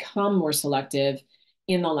just become more selective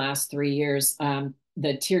in the last 3 years,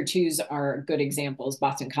 the tier twos are good examples: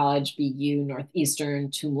 Boston College, BU,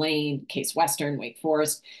 Northeastern, Tulane, Case Western, Wake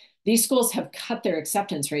Forest. These schools have cut their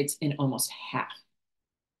acceptance rates in almost half.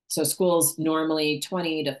 So schools normally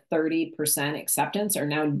 20 to 30% acceptance are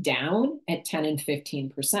now down at 10 and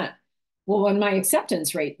 15%. Well, when my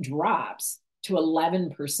acceptance rate drops to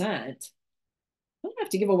 11%, I don't have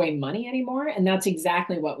to give away money anymore. And that's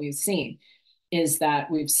exactly what we've seen, is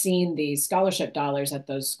that we've seen the scholarship dollars at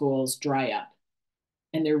those schools dry up.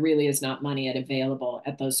 And there really is not money available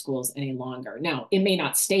at those schools any longer. Now, it may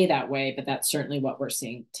not stay that way, but that's certainly what we're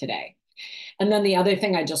seeing today. And then the other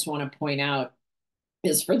thing I just want to point out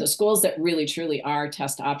is for the schools that really truly are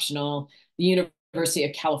test optional, the University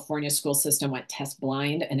of California school system went test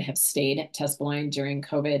blind and have stayed test blind during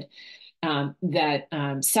COVID.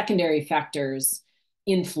 Secondary factors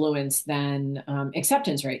influence then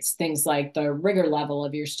acceptance rates, things like the rigor level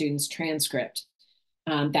of your student's transcript,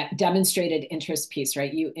 that demonstrated interest piece,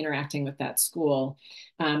 right? You interacting with that school,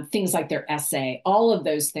 things like their essay, all of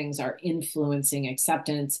those things are influencing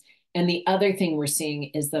acceptance. And the other thing we're seeing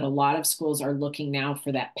is that a lot of schools are looking now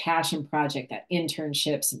for that passion project, that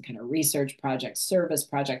internships and kind of research project, service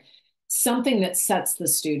project, something that sets the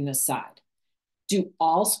student aside. Do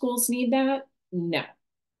all schools need that? No.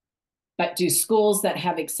 But do schools that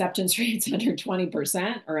have acceptance rates under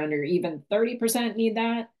 20% or under even 30% need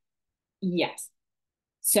that? Yes.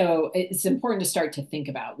 So it's important to start to think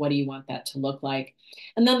about what do you want that to look like.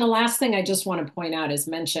 And then the last thing I just want to point out is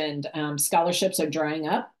mentioned, scholarships are drying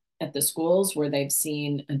up at the schools where they've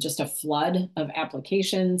seen just a flood of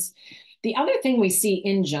applications. The other thing we see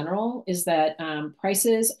in general is that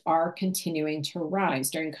prices are continuing to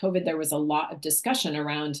rise. During COVID, there was a lot of discussion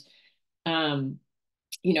around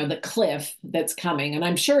the cliff that's coming. And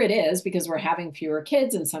I'm sure it is because we're having fewer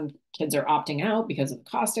kids, and some kids are opting out because of the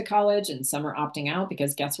cost of college, and some are opting out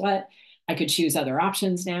because guess what? I could choose other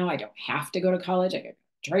options now. I don't have to go to college. I could go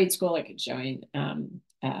to trade school. I could join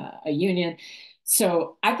a union.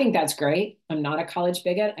 So I think that's great. I'm not a college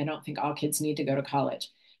bigot. I don't think all kids need to go to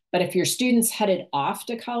college. But if your student's headed off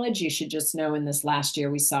to college, you should just know in this last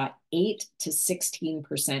year, we saw 8 to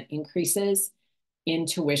 16% increases in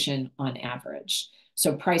tuition on average.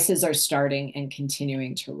 So prices are starting and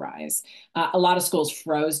continuing to rise. A lot of schools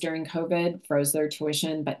froze during COVID, froze their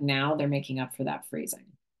tuition, but now they're making up for that freezing.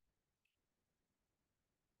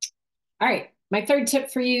 All right, my third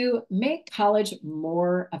tip for you, make college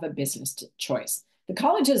more of a business choice. The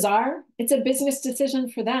colleges are, it's a business decision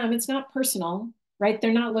for them. It's not personal, right?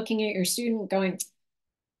 They're not looking at your student going,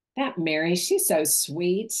 that Mary, she's so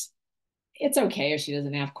sweet. It's okay if she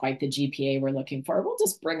doesn't have quite the GPA we're looking for. We'll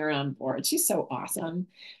just bring her on board. She's so awesome.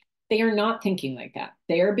 They are not thinking like that.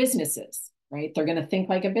 They are businesses, right? They're going to think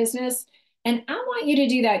like a business. And I want you to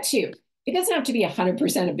do that too. It doesn't have to be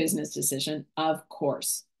 100% a business decision, of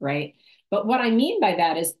course, right? But what I mean by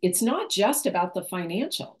that is it's not just about the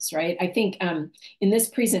financials, right? I think in this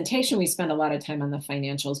presentation, we spend a lot of time on the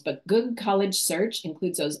financials, but good college search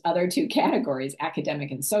includes those other two categories,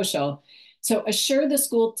 academic and social. So assure the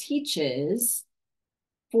school teaches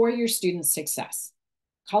for your students' success.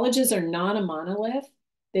 Colleges are not a monolith.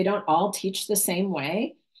 They don't all teach the same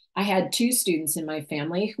way. I had 2 students in my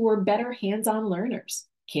family who were better hands-on learners,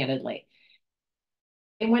 candidly.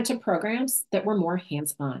 They went to programs that were more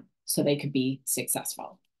hands-on so they could be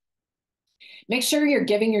successful. Make sure you're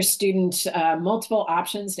giving your student multiple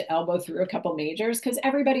options to elbow through a couple majors, because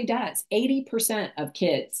everybody does. 80% of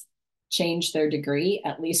kids change their degree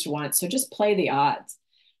at least once. So just play the odds,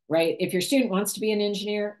 right? If your student wants to be an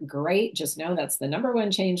engineer, great. Just know that's the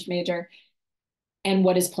 #1 changed major. And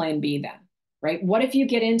what is plan B then, right? What if you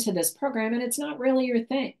get into this program and it's not really your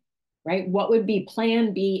thing, right? What would be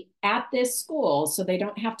plan B at this school so they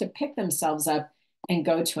don't have to pick themselves up and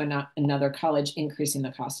go to another college, increasing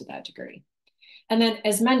the cost of that degree? And then,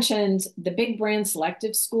 as mentioned, the big brand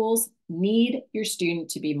selective schools need your student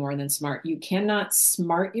to be more than smart. You cannot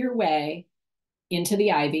smart your way into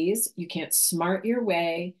the Ivies. You can't smart your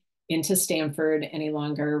way into Stanford any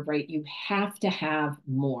longer, right? You have to have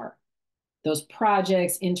more. Those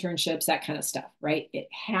projects, internships, that kind of stuff, right? It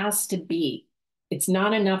has to be. It's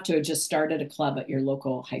not enough to have just started a club at your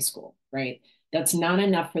local high school, right? That's not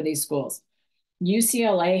enough for these schools.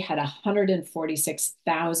 UCLA had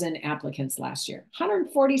 146,000 applicants last year,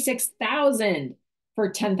 146,000 for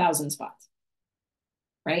 10,000 spots,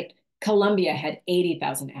 right? Columbia had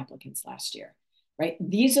 80,000 applicants last year, right?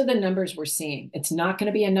 These are the numbers we're seeing. It's not going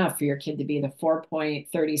to be enough for your kid to be the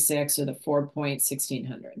 4.36 or the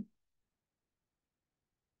 4.1600. And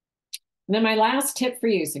then my last tip for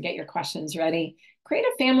you, so get your questions ready, create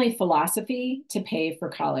a family philosophy to pay for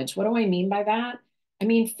college. What do I mean by that? I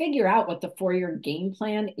mean, figure out what the 4-year game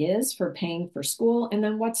plan is for paying for school, and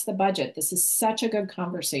then what's the budget? This is such a good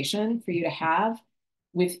conversation for you to have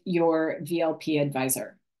with your VLP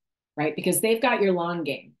advisor, right? Because they've got your long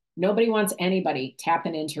game. Nobody wants anybody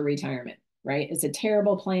tapping into retirement, right? It's a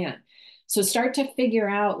terrible plan. So start to figure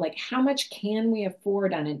out, like, how much can we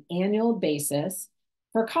afford on an annual basis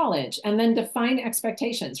for college, and then define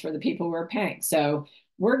expectations for the people who are paying. So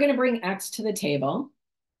we're going to bring X to the table.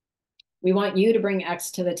 We want you to bring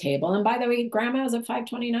X to the table. And by the way, grandma has a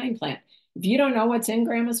 529 plan. If you don't know what's in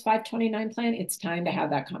grandma's 529 plan, it's time to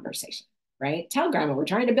have that conversation, right? Tell grandma we're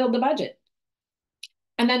trying to build the budget.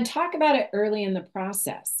 And then talk about it early in the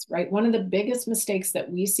process, right? One of the biggest mistakes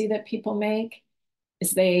that we see that people make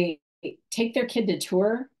is they take their kid to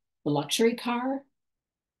tour the luxury car,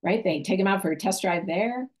 right? They take them out for a test drive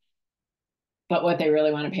there. But what they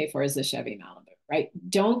really want to pay for is the Chevy Malibu, right?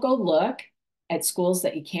 Don't go look at schools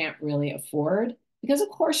that you can't really afford, because of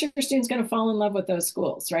course your student's going to fall in love with those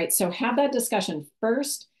schools, right? So have that discussion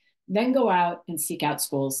first, then go out and seek out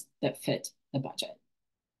schools that fit the budget.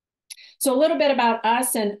 So a little bit about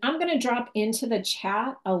us, and I'm going to drop into the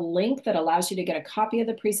chat a link that allows you to get a copy of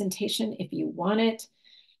the presentation if you want it.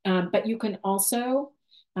 But you can also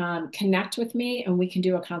connect with me and we can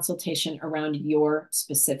do a consultation around your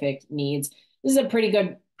specific needs. This is a pretty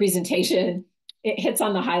good presentation. It hits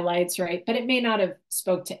on the highlights, right? But it may not have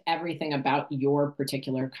spoke to everything about your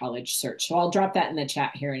particular college search. So I'll drop that in the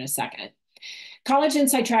chat here in a second. College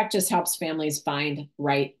Inside Track just helps families find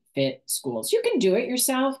right fit schools. You can do it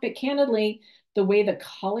yourself, but candidly, the way the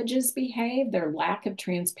colleges behave, their lack of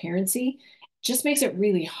transparency, just makes it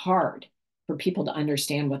really hard for people to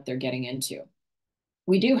understand what they're getting into.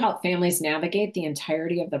 We do help families navigate the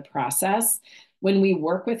entirety of the process. When we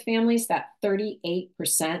work with families, that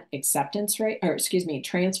 38% acceptance rate, or excuse me,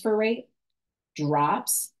 transfer rate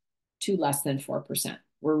drops to less than 4%.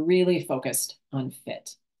 We're really focused on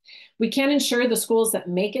fit. We can ensure the schools that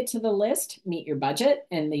make it to the list meet your budget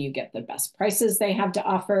and that you get the best prices they have to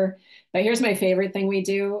offer. But here's my favorite thing we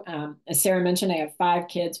do. As Sarah mentioned, I have 5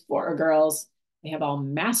 kids, 4 are girls. They have all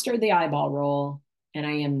mastered the eyeball roll, and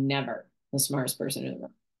I am never the smartest person in the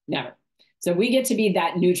room. Never. So we get to be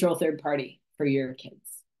that neutral third party for your kids.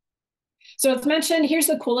 So as mentioned, here's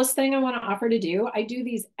the coolest thing I want to offer to do. I do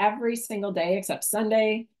these every single day except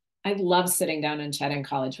Sunday. I love sitting down and chatting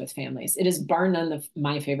college with families. It is bar none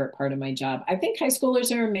my favorite part of my job. I think high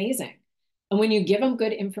schoolers are amazing. And when you give them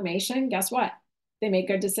good information, guess what? They make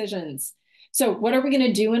good decisions. So what are we going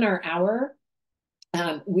to do in our hour?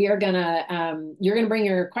 You're going to bring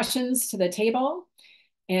your questions to the table,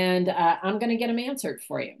 and I'm going to get them answered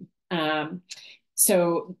for you.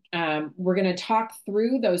 We're going to talk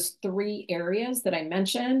through those 3 areas that I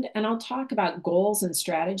mentioned, and I'll talk about goals and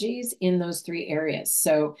strategies in those 3 areas.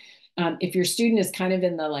 So if your student is kind of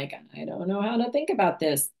in the like, I don't know how to think about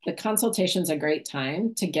this, the consultation's a great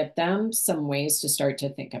time to get them some ways to start to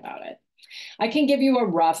think about it. I can give you a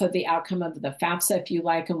rough of the outcome of the FAFSA if you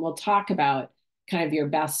like, and we'll talk about kind of your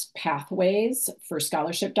best pathways for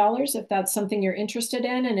scholarship dollars, if that's something you're interested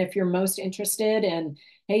in. And if you're most interested in,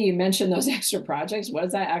 hey, you mentioned those extra projects, what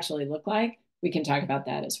does that actually look like? We can talk about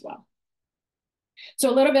that as well. So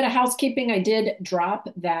a little bit of housekeeping. I did drop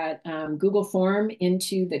that Google form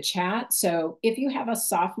into the chat. So if you have a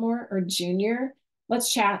sophomore or junior,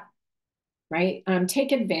 let's chat, right?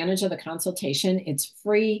 Take advantage of the consultation. It's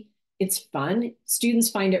free. It's fun. Students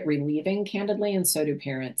find it relieving, candidly, and so do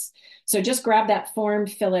parents. So just grab that form,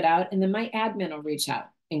 fill it out, and then my admin will reach out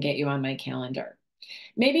and get you on my calendar.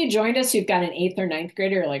 Maybe you joined us, you've got an 8th or 9th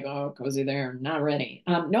grader, you're like, oh, Cozy, they're not ready.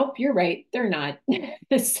 Nope, you're right, they're not.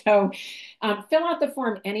 So fill out the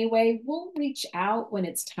form anyway. We'll reach out when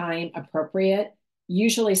it's time appropriate,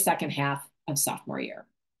 usually second half of sophomore year.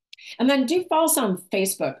 And then do follow us on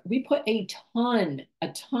Facebook. We put a ton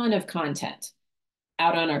of content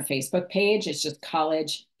out on our Facebook page. It's just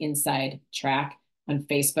College Inside Track on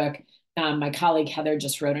Facebook. My colleague Heather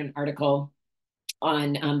just wrote an article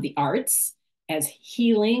on the arts as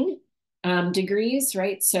healing degrees,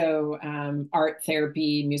 right? So art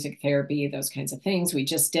therapy, music therapy, those kinds of things. We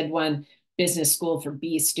just did one, business school for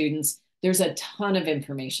B students. There's a ton of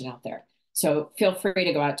information out there. So feel free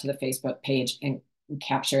to go out to the Facebook page and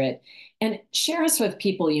capture it and share us with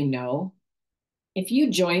people you know. If you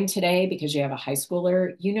joined today because you have a high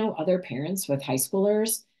schooler, you know other parents with high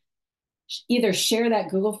schoolers, either share that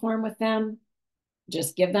Google form with them,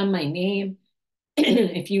 just give them my name.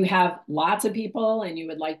 If you have lots of people and you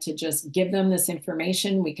would like to just give them this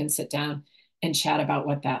information, we can sit down and chat about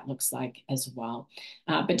what that looks like as well.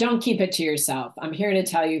 But don't keep it to yourself. I'm here to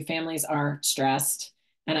tell you families are stressed,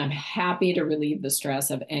 and I'm happy to relieve the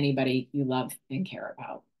stress of anybody you love and care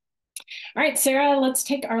about. All right, Sarah, let's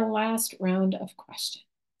take our last round of questions.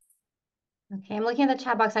 Okay, I'm looking at the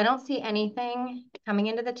chat box. I don't see anything coming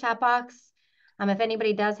into the chat box. If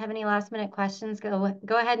anybody does have any last minute questions,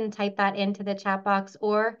 go ahead and type that into the chat box,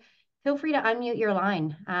 or feel free to unmute your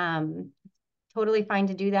line. Totally fine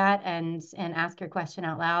to do that and ask your question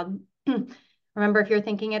out loud. Remember, if you're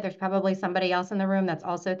thinking it, there's probably somebody else in the room that's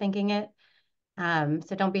also thinking it.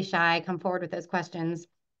 So don't be shy. Come forward with those questions.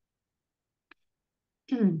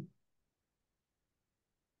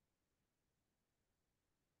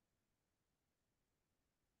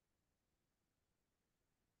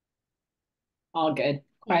 All good.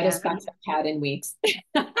 Quietest class I've had in weeks.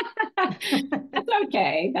 That's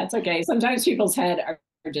okay. That's okay. Sometimes people's head are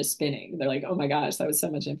just spinning. They're like, oh my gosh, that was so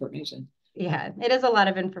much information. Yeah, it is a lot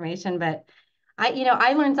of information, but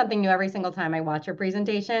I learn something new every single time I watch your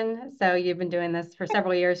presentation. So you've been doing this for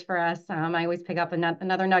several years for us. I always pick up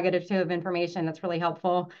another nugget or 2 of information that's really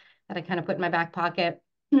helpful that I kind of put in my back pocket.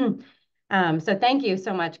 So thank you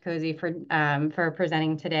so much, Cozy, for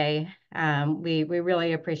presenting today. We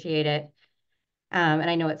really appreciate it. And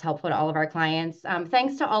I know it's helpful to all of our clients.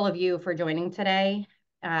 Thanks to all of you for joining today.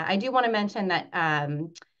 I do want to mention that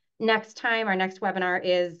next time, our next webinar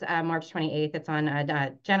is March 28th. It's on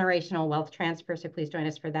generational wealth transfer, so please join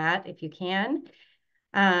us for that if you can.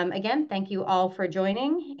 Again, thank you all for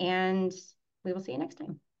joining, and we will see you next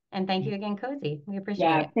time. And thank you again, Cozy. We appreciate it.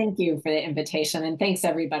 Yeah, thank you for the invitation, and thanks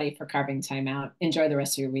everybody for carving time out. Enjoy the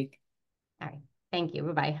rest of your week. All right. Thank you.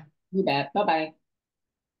 Bye-bye. You bet. Bye-bye.